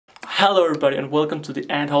Hello everybody and welcome to the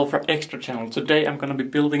Ant for Extra channel. Today I'm going to be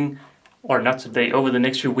building, or not today, over the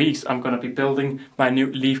next few weeks I'm going to be building my new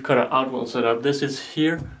leaf cutter outworld setup. This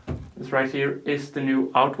right here is the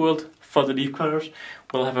new outworld for the leaf cutters.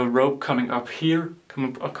 We'll have a rope coming up here,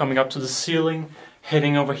 coming up to the ceiling,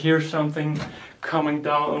 heading over here something, coming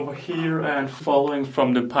down over here and following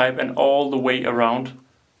from the pipe and all the way around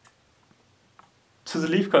to the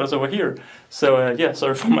leaf cutters over here. So yeah,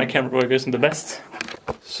 sorry for my camera work isn't the best.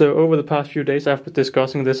 So over the past few days I've been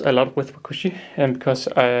discussing this a lot with Wakushi, and because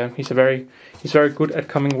he's very good at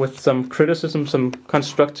coming with some criticism, some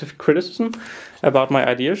constructive criticism about my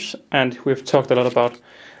ideas, and we've talked a lot about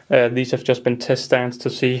these have just been test stands to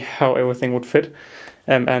see how everything would fit,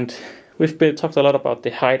 and we've talked a lot about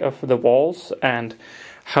the height of the walls and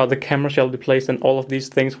how the camera shall be placed and all of these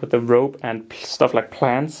things with the rope and stuff like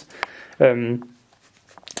plants. And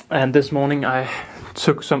this morning I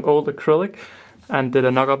took some old acrylic and did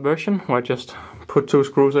a knockout version where I just put 2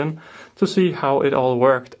 screws in to see how it all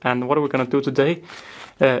worked. And what we're going to do today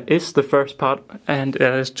is the first part, and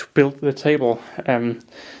is to build the table.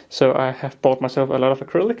 So I have bought myself a lot of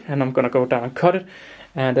acrylic and I'm going to go down and cut it,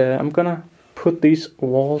 and I'm going to put these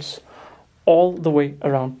walls all the way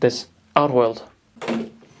around this outworld.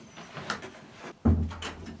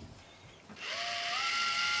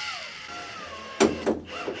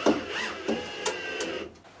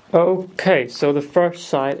 Okay, so the first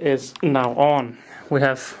side is now on. We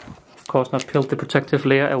have, of course, not peeled the protective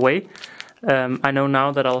layer away. I know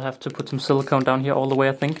now that I'll have to put some silicone down here all the way,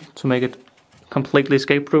 I think, to make it completely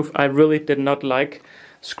escape-proof. I really did not like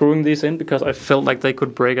screwing these in because I felt like they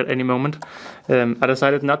could break at any moment. I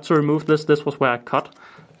decided not to remove this. This was where I cut.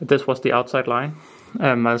 This was the outside line.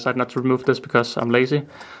 I decided not to remove this because I'm lazy.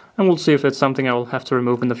 And we'll see if it's something I will have to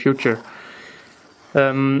remove in the future.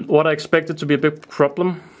 What I expected to be a big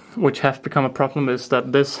problem, which have become a problem, is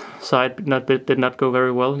that this side did not go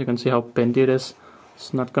very well. You can see how bendy it is.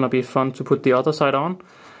 It's not going to be fun to put the other side on.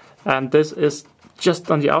 And this is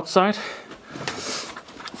just on the outside.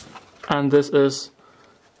 And this is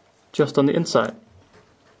just on the inside.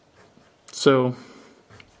 So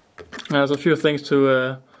there's a few things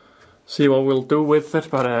to see what we'll do with it.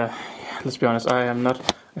 But let's be honest, I am not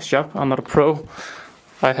a shop. I'm not a pro.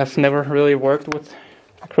 I have never really worked with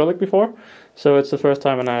acrylic before. So it's the first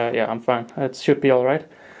time, and I'm fine. It should be alright.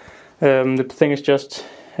 The thing is just,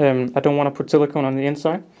 I don't want to put silicone on the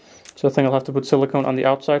inside, so I think I'll have to put silicone on the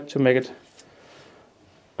outside to make it.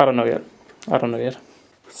 I don't know yet.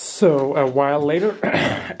 So a while later,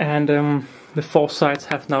 and the 4 sides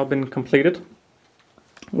have now been completed.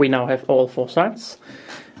 We now have all 4 sides,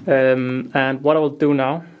 and what I will do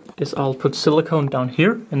now is I'll put silicone down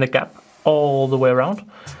here in the gap all the way around,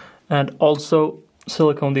 and also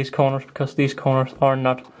silicone these corners, because these corners are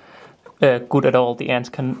not good at all. The ants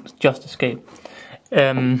can just escape.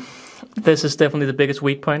 This is definitely the biggest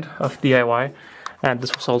weak point of DIY, and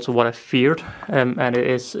this was also what I feared, and it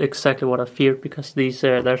is exactly what I feared, because these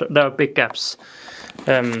there are big gaps.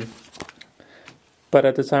 But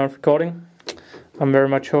at the time of recording, I'm very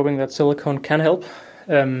much hoping that silicone can help,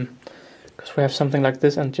 because we have something like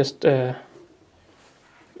this, and just I'm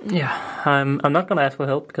not gonna ask for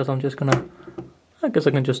help, because I guess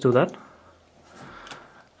I can just do that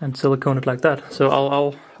and silicone it like that. So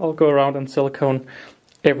I'll go around and silicone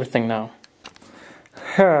everything now.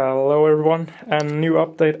 Hello everyone, and a new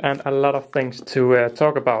update and a lot of things to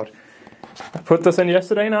talk about. I put this in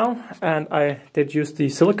yesterday now, and I did use the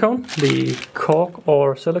silicone, the caulk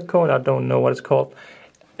or silicone, I don't know what it's called.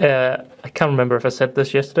 I can't remember if I said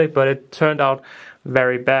this yesterday, but it turned out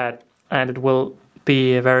very bad, and it will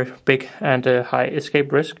be a very big and high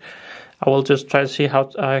escape risk. I will just try to see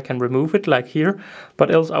how I can remove it, like here,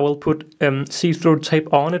 but else I will put see-through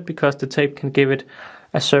tape on it, because the tape can give it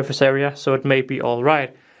a surface area, so it may be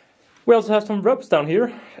alright. We also have some ropes down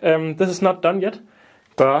here. This is not done yet,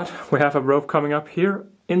 but we have a rope coming up here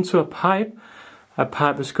into a pipe. A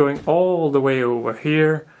pipe is going all the way over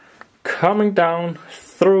here, coming down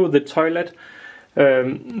through the toilet.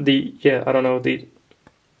 The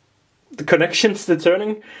connections, the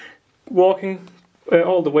turning, walking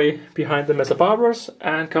all the way behind the mesa barbaras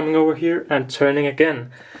and coming over here and turning again.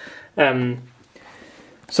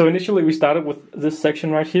 So initially we started with this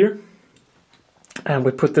section right here, and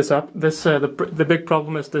we put this up. This the big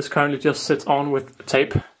problem is this currently just sits on with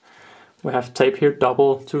tape. We have tape here,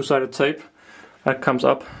 double 2-sided tape that comes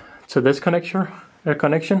up to this connection,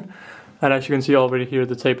 and as you can see already here,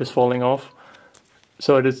 the tape is falling off.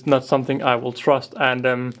 So it is not something I will trust,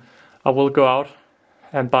 and I will go out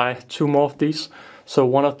and buy 2 more of these. So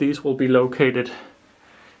one of these will be located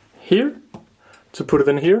here, to put it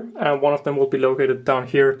in here, and one of them will be located down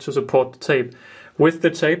here to support the tape. With the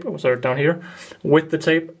tape, oh sorry, down here, with the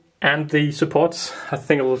tape and the supports, I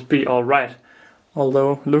think it will be alright.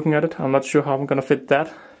 Although, looking at it, I'm not sure how I'm gonna fit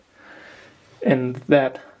that in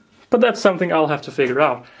that. But that's something I'll have to figure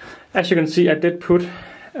out. As you can see, I did put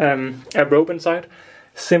a rope inside,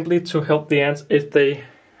 simply to help the ants if they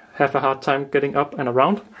have a hard time getting up and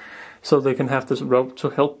around, so they can have this rope to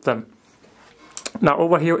help them. Now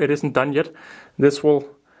over here it isn't done yet. This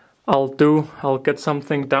I'll get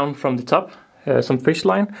something down from the top, some fish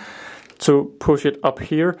line, to push it up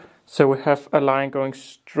here, so we have a line going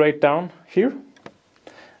straight down here.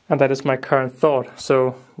 And that is my current thought.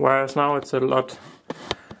 So whereas now it's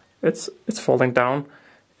it's falling down,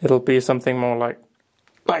 it'll be something more like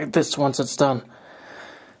this once it's done.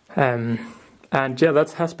 And yeah,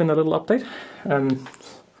 that has been a little update.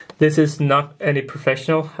 This is not any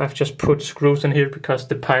professional. I've just put screws in here because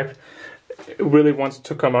the pipe really wants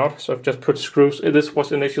to come out. So I've just put screws. This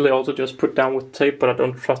was initially also just put down with tape, but I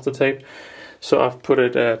don't trust the tape, so I've put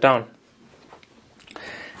it down.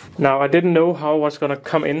 Now I didn't know how I was gonna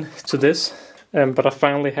come into this, but I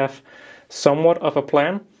finally have somewhat of a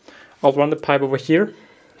plan. I'll run the pipe over here,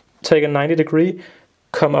 take a 90 degree,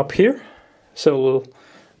 come up here, so a little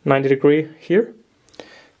 90 degree here,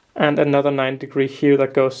 and another 90 degree here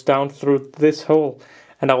that goes down through this hole.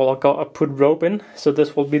 And I will put rope in, so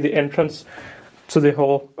this will be the entrance to the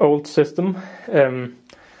whole old system. Yeah,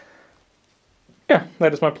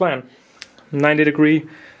 that is my plan. 90 degree,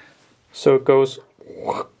 so it goes,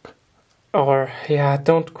 or yeah, I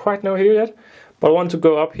don't quite know here yet, but I want to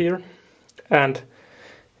go up here, and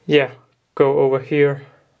yeah, go over here,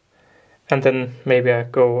 and then maybe I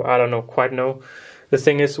don't quite know. The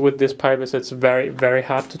thing is with this pipe is it's very, very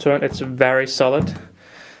hard to turn. It's very solid,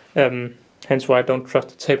 hence why I don't trust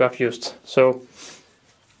the tape I've used. So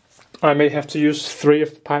I may have to use 3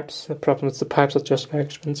 of the pipes. The problem is the pipes are just very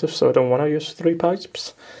expensive, so I don't want to use 3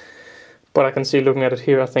 pipes. But I can see, looking at it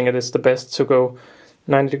here, I think it is the best to go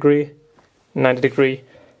 90 degree, 90 degree,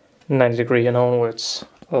 90 degree, and onwards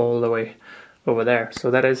all the way over there. So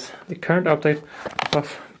that is the current update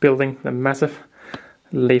of building the massive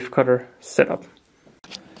leaf cutter setup.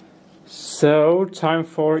 So time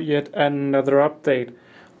for yet another update.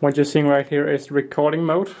 What you're seeing right here is recording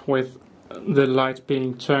mode with the lights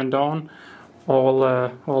being turned on,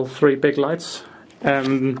 all 3 big lights.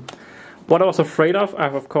 What I was afraid of,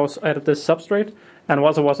 I've of course added this substrate, and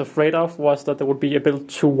what I was afraid of was that it would be a bit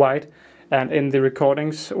too wide, and in the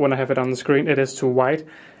recordings when I have it on the screen it is too wide.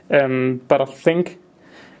 But I think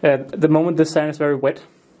at the moment this sand is very wet.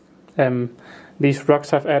 These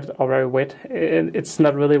rocks I've added are very wet. It's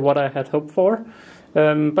not really what I had hoped for,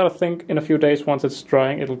 but I think in a few days, once it's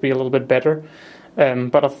drying, it'll be a little bit better.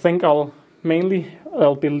 But I think there'll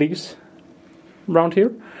be leaves around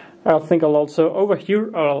here. I think I'll also, over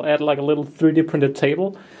here, I'll add like a little 3D printed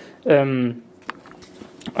table. And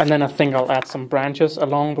then I think I'll add some branches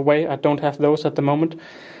along the way. I don't have those at the moment,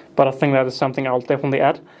 but I think that is something I'll definitely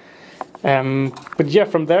add. But yeah,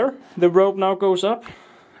 from there, the rope now goes up.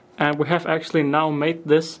 And we have actually now made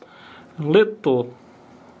this little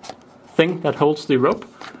thing that holds the rope.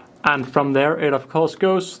 And from there, it of course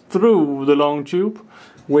goes through the long tube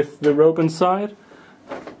with the rope inside.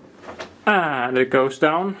 And it goes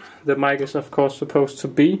down. The mic is of course supposed to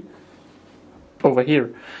be over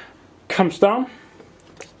here. Comes down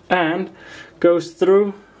and goes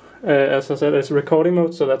through. As I said, it's recording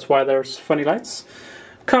mode, so that's why there's funny lights.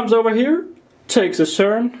 Comes over here, takes a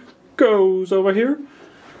turn, goes over here,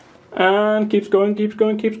 and keeps going,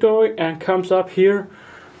 and comes up here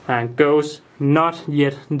and goes not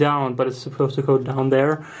yet down, but it's supposed to go down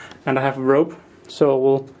there. And I have a rope,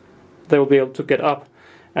 so they will be able to get up,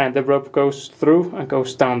 and the rope goes through and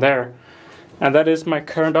goes down there. And that is my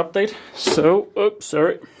current update. So, oops,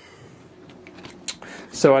 sorry.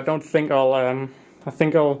 So I don't think of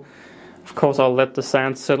course I'll let the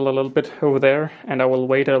sand settle a little bit over there, and I will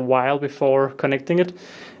wait a while before connecting it.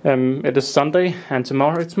 It is Sunday and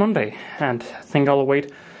tomorrow it's Monday, and I think I'll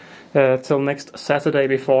wait till next Saturday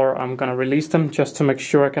before I'm gonna release them, just to make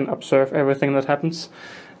sure I can observe everything that happens,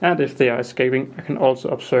 and if they are escaping I can also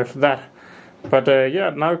observe that. But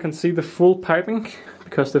yeah, now you can see the full piping,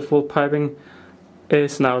 because the full piping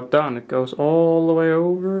is now done. It goes all the way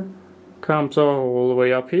over, comes all the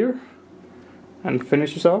way up here, and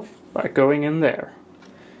finishes off by going in there.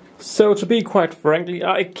 So to be quite frankly,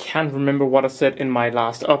 I can't remember what I said in my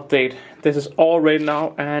last update. This is all ready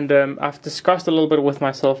now, and I've discussed a little bit with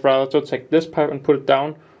myself rather to take this pipe and put it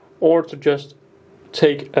down, or to just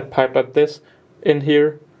take a pipe like this in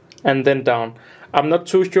here and then down. I'm not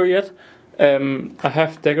too sure yet. I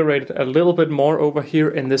have decorated a little bit more over here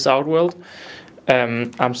in this outworld.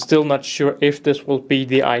 I'm still not sure if this will be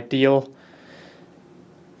the ideal,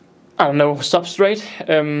 I don't know, substrate.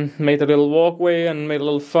 Made a little walkway and made a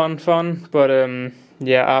little fun, but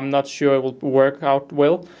yeah, I'm not sure it will work out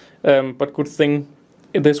well. But good thing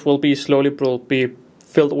this will be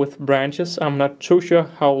filled with branches. I'm not too sure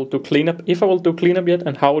how I'll do cleanup, if I will do cleanup yet,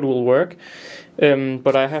 and how it will work.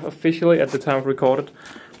 But I have officially, at the time of recorded,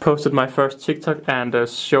 posted my first TikTok and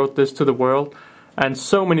showed this to the world. And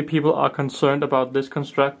so many people are concerned about this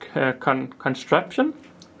contraption.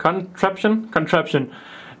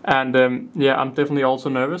 And yeah, I'm definitely also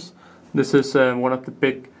nervous. This is one of the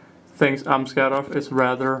big things I'm scared of. Is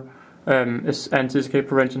rather is anti-escape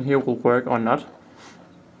prevention here will work or not.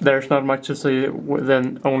 There's not much to say.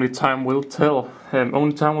 Then only time will tell.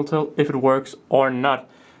 Only time will tell if it works or not.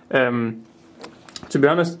 To be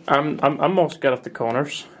honest, I'm more scared of the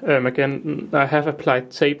corners. Again, I have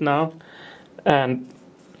applied tape now, and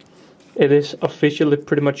it is officially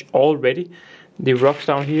pretty much all ready. The rocks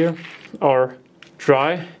down here are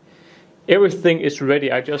dry. Everything is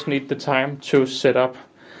ready. I just need the time to set up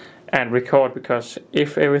and record, because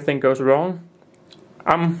if everything goes wrong,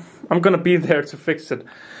 I'm gonna be there to fix it.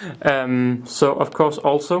 So of course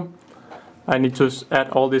also I need to add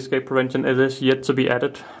all the escape prevention. It is yet to be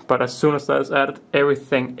added, but as soon as that is added,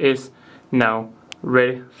 everything is now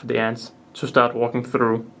ready for the ants to start walking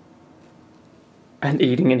through and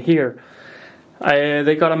eating in here.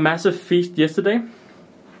 They got a massive feast yesterday,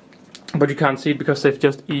 but you can't see it because they've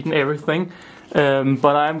just eaten everything.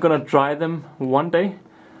 But I'm gonna dry them one day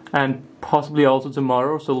and possibly also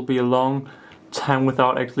tomorrow, so it'll be a long time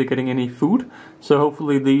without actually getting any food. So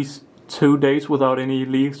hopefully these 2 days without any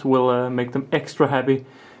leaves will make them extra happy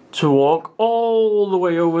to walk all the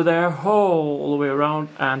way over there, all the way around,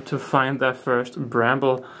 and to find their first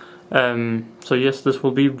bramble. So yes, this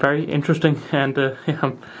will be very interesting, and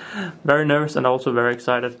I'm very nervous and also very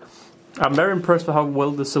excited. I'm very impressed with how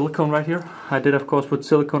well the silicone right here. I did of course put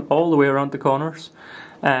silicone all the way around the corners,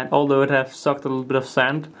 and although it has sucked a little bit of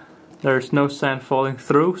sand, there's no sand falling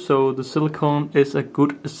through, so the silicone is a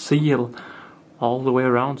good seal all the way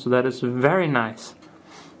around, so that is very nice.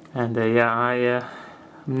 And yeah, I'm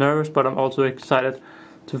nervous, but I'm also excited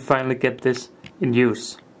to finally get this in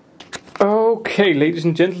use. Okay, ladies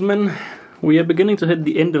and gentlemen, we are beginning to hit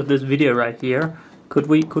the end of this video right here. Could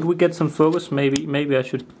we get some focus? Maybe I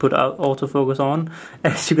should put autofocus on.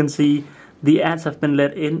 As you can see, the ants have been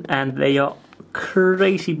let in and they are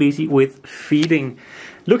crazy busy with feeding.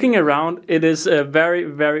 Looking around, it is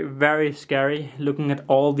very scary looking at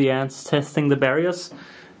all the ants testing the barriers.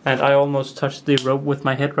 And I almost touched the rope with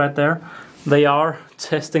my head right there. They are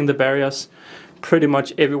testing the barriers pretty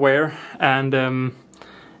much everywhere, and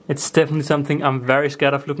it's definitely something I'm very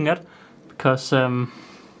scared of looking at, because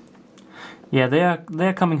yeah,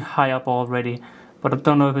 they're coming high up already, but I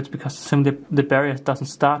don't know if it's because simply the barrier doesn't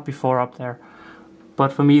start before up there.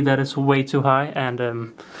 But for me that is way too high, and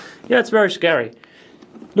yeah, it's very scary.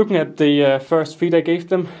 Looking at the first feed I gave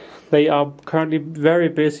them, they are currently very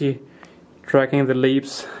busy dragging the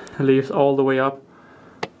leaves all the way up,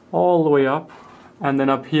 and then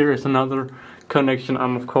up here is another connection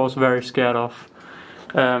I'm of course very scared of.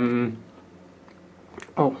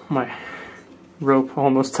 Oh, my rope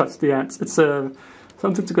almost touched the ants. It's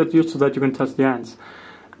something to get used to, that you can touch the ants.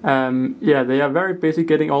 Yeah, they are very busy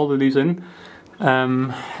getting all the leaves in.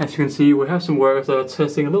 As you can see, we have some workers that are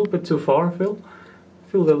testing a little bit too far, I feel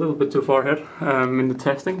they're a little bit too far ahead in the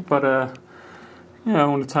testing, but yeah,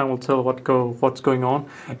 only time will tell what's going on.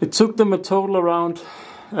 It took them a total around,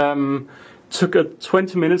 took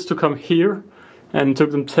 20 minutes to come here, and it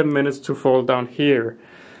took them 10 minutes to fall down here,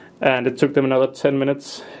 and it took them another 10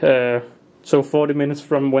 minutes, so 40 minutes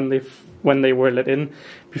from when they were let in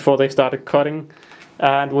before they started cutting,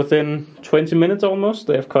 and within 20 minutes almost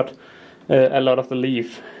they have cut a lot of the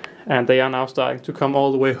leaf, and they are now starting to come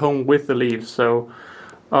all the way home with the leaves. So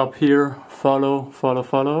up here, follow.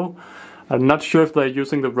 I'm not sure if they're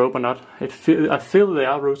using the rope or not. I feel they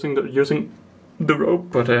are using the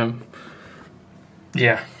rope, but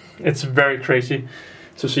yeah, it's very crazy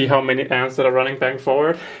to see how many ants that are running back and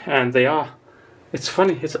forward, and they are. It's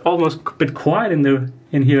funny. It's almost a bit quiet in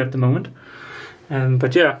here at the moment,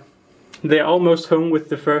 but yeah, they're almost home with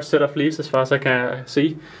the first set of leaves as far as I can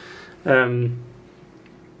see.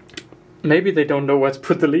 Maybe they don't know where to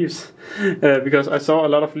put the leaves, because I saw a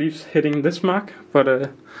lot of leaves hitting this mark,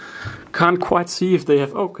 but can't quite see if they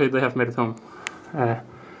have. Okay, they have made it home. That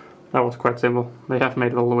was quite simple. They have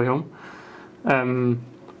made it all the way home.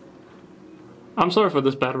 I'm sorry for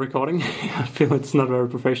this bad recording. I feel it's not very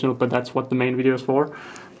professional, but that's what the main video is for.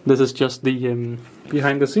 this is just the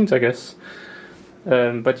behind the scenes, I guess.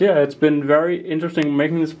 But yeah, it's been very interesting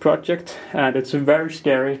making this project, and it's very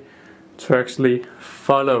scary to actually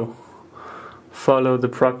follow the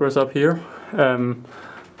progress up here.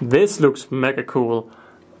 This looks mega cool.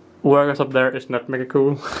 Workers up there is not mega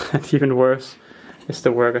cool. And even worse is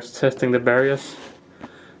the workers testing the barriers.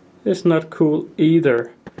 It's not cool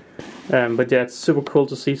either. But yeah, it's super cool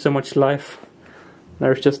to see so much life.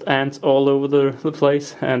 There's just ants all over the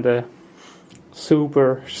place, and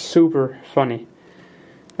super funny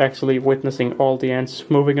actually witnessing all the ants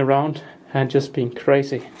moving around and just being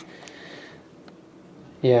crazy.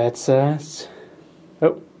 Yeah, it's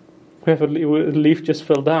oh, we have a leaf just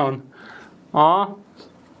fell down. Ah,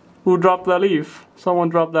 who dropped that leaf? Someone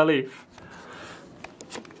dropped that leaf.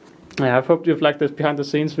 Yeah, I hope you've liked this behind the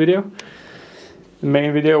scenes video. The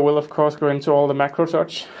main video will of course go into all the macro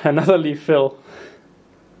touch. Another leaf fell.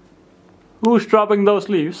 Who's dropping those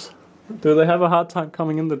leaves? Do they have a hard time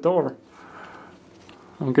coming in the door?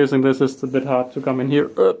 I'm guessing this is a bit hard to come in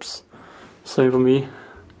here. Oops. Save me.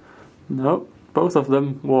 No, both of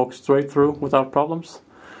them walk straight through without problems.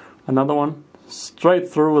 Another one straight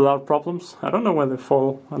through without problems. I don't know where they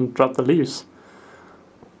fall and drop the leaves.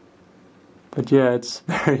 But yeah, it's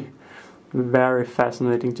very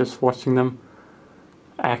fascinating just watching them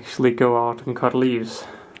actually go out and cut leaves.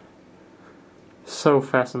 So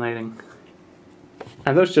fascinating.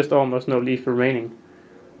 And there's just almost no leaf remaining.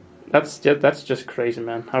 That's just crazy,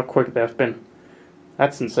 man, how quick they have been.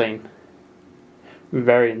 That's insane.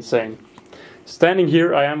 Very insane. Standing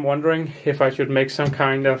here, I am wondering if I should make some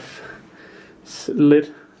kind of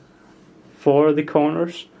lid for the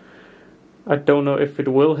corners. I don't know if it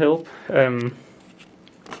will help. I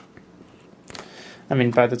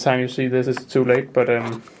mean, by the time you see this, it's too late, but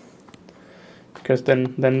because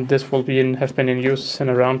then this will have been in use in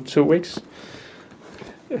around 2 weeks.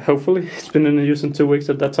 Hopefully, it's been in use in 2 weeks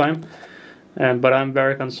at that time. But I'm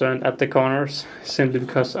very concerned at the corners, simply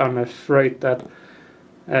because I'm afraid that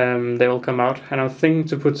they will come out. And I'm thinking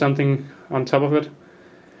to put something on top of it,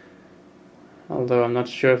 although I'm not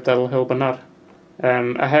sure if that'll help or not.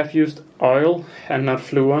 I have used oil and not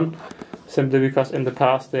Fluon, simply because in the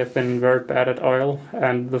past they have been very bad at oil,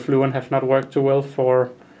 and the Fluon have not worked too well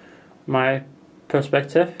for my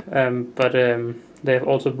perspective. But they have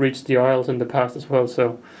also breached the oils in the past as well,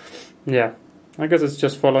 so yeah, I guess it's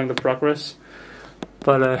just following the progress.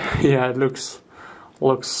 But yeah, it looks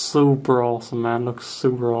super awesome, man. Looks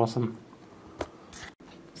super awesome.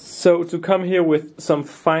 So to come here with some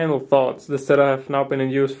final thoughts, the setup have now been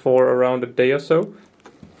in use for around a day or so.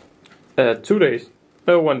 2 days.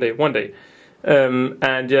 No, 1 day. 1 day.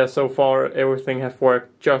 And yeah, so far everything has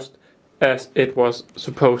worked just as it was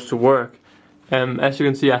supposed to work. As you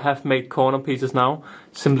can see, I have made corner pieces now,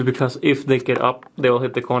 simply because if they get up, they will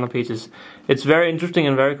hit the corner pieces. It's very interesting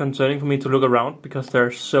and very concerning for me to look around, because there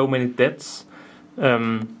are so many deaths.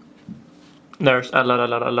 There's a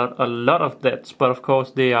lot of deaths, but of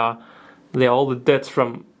course they are all the deaths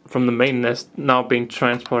from the main nest now being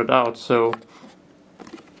transported out. So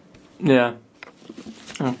yeah,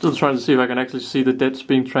 I'm still trying to see if I can actually see the deaths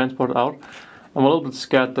being transported out. I'm a little bit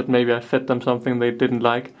scared that maybe I fed them something they didn't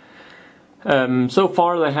like. So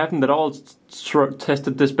far they haven't at all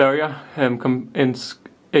tested this barrier,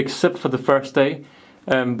 except for the first day.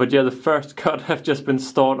 But yeah, the first cut have just been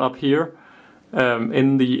stored up here,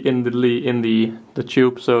 in the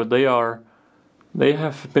tube. So they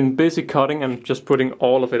have been busy cutting and just putting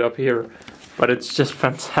all of it up here. But it's just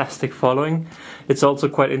fantastic following. It's also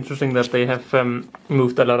quite interesting that they have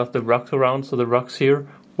moved a lot of the rocks around. So the rocks here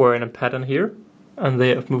were in a pattern here, and they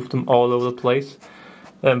have moved them all over the place.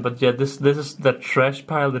 But yeah, this is the trash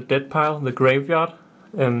pile, the dead pile, the graveyard.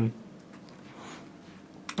 Yeah,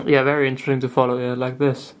 very interesting to follow. Yeah, like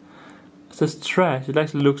this. It's just trash. It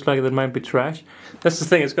actually looks like it might be trash. That's the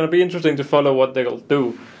thing. It's going to be interesting to follow what they'll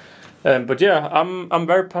do. But yeah, I'm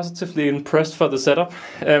very positively impressed for the setup.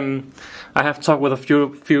 I have talked with a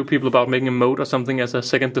few people about making a moat or something as a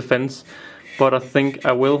second defense, but I think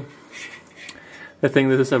I will. I think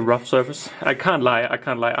this is a rough surface. I can't lie.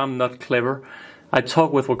 I'm not clever. I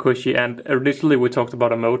talked with Wakushi, and originally we talked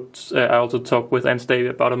about a moat. I also talked with Anstay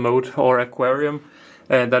about a moat or aquarium.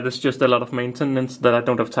 That is just a lot of maintenance that I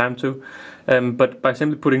don't have time to. But by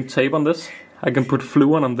simply putting tape on this, I can put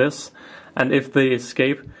Fluon on this, and if they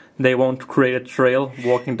escape, they won't create a trail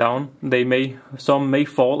walking down. Some may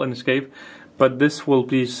fall and escape, but this will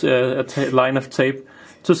be a line of tape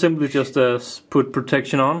to simply just put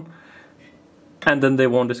protection on, and then they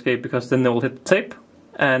won't escape, because then they will hit the tape.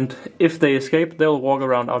 And if they escape, they'll walk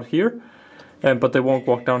around out here, but they won't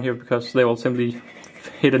walk down here, because they will simply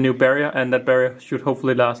hit a new barrier, and that barrier should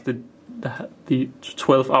hopefully last the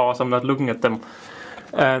 12 hours I'm not looking at them.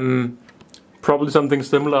 Probably something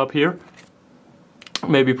similar up here.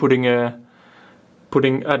 Maybe putting the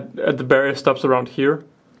barrier stops around here.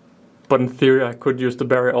 But in theory I could use the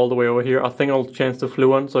barrier all the way over here. I think I'll change the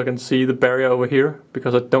fluent so I can see the barrier over here,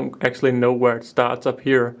 because I don't actually know where it starts up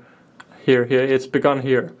here. Here, it's begun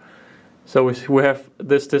here. So we have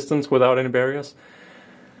this distance without any barriers.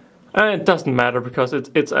 And it doesn't matter because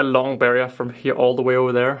it's a long barrier from here all the way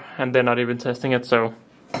over there, and they're not even testing it, so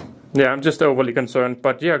yeah, I'm just overly concerned.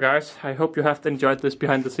 But yeah guys, I hope you have enjoyed this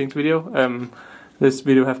behind the scenes video. This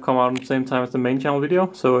video have come out at the same time as the main channel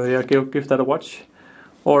video, so yeah, give that a watch.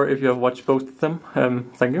 Or if you have watched both of them,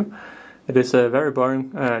 thank you. It is a very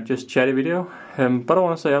boring, just chatty video, but I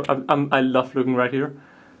want to say I love looking right here.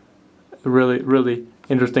 Really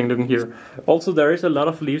interesting looking here. Also, there is a lot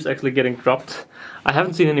of leaves actually getting dropped. I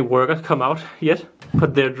haven't seen any workers come out yet,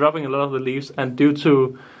 but they're dropping a lot of the leaves, and due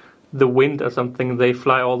to the wind or something, they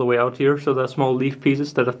fly all the way out here, so there are small leaf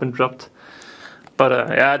pieces that have been dropped. But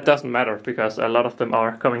yeah, it doesn't matter because a lot of them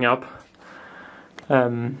are coming up.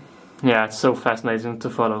 Yeah, it's so fascinating to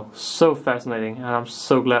follow. So fascinating, and I'm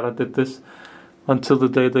so glad I did this until the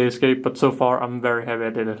day they escape. But so far, I'm very happy I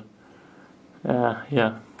did it.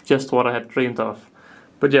 Yeah, just what I had dreamed of.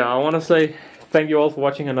 But yeah, I want to say thank you all for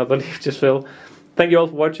watching another Leaf Just Fell. Thank you all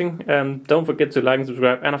for watching. Don't forget to like and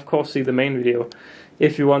subscribe, and of course see the main video.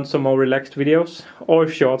 If you want some more relaxed videos or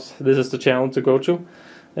shorts, this is the channel to go to.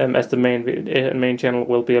 As the main channel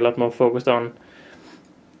will be a lot more focused on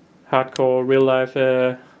hardcore real life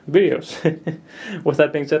videos. With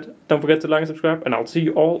that being said, don't forget to like and subscribe, and I'll see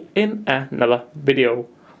you all in another video.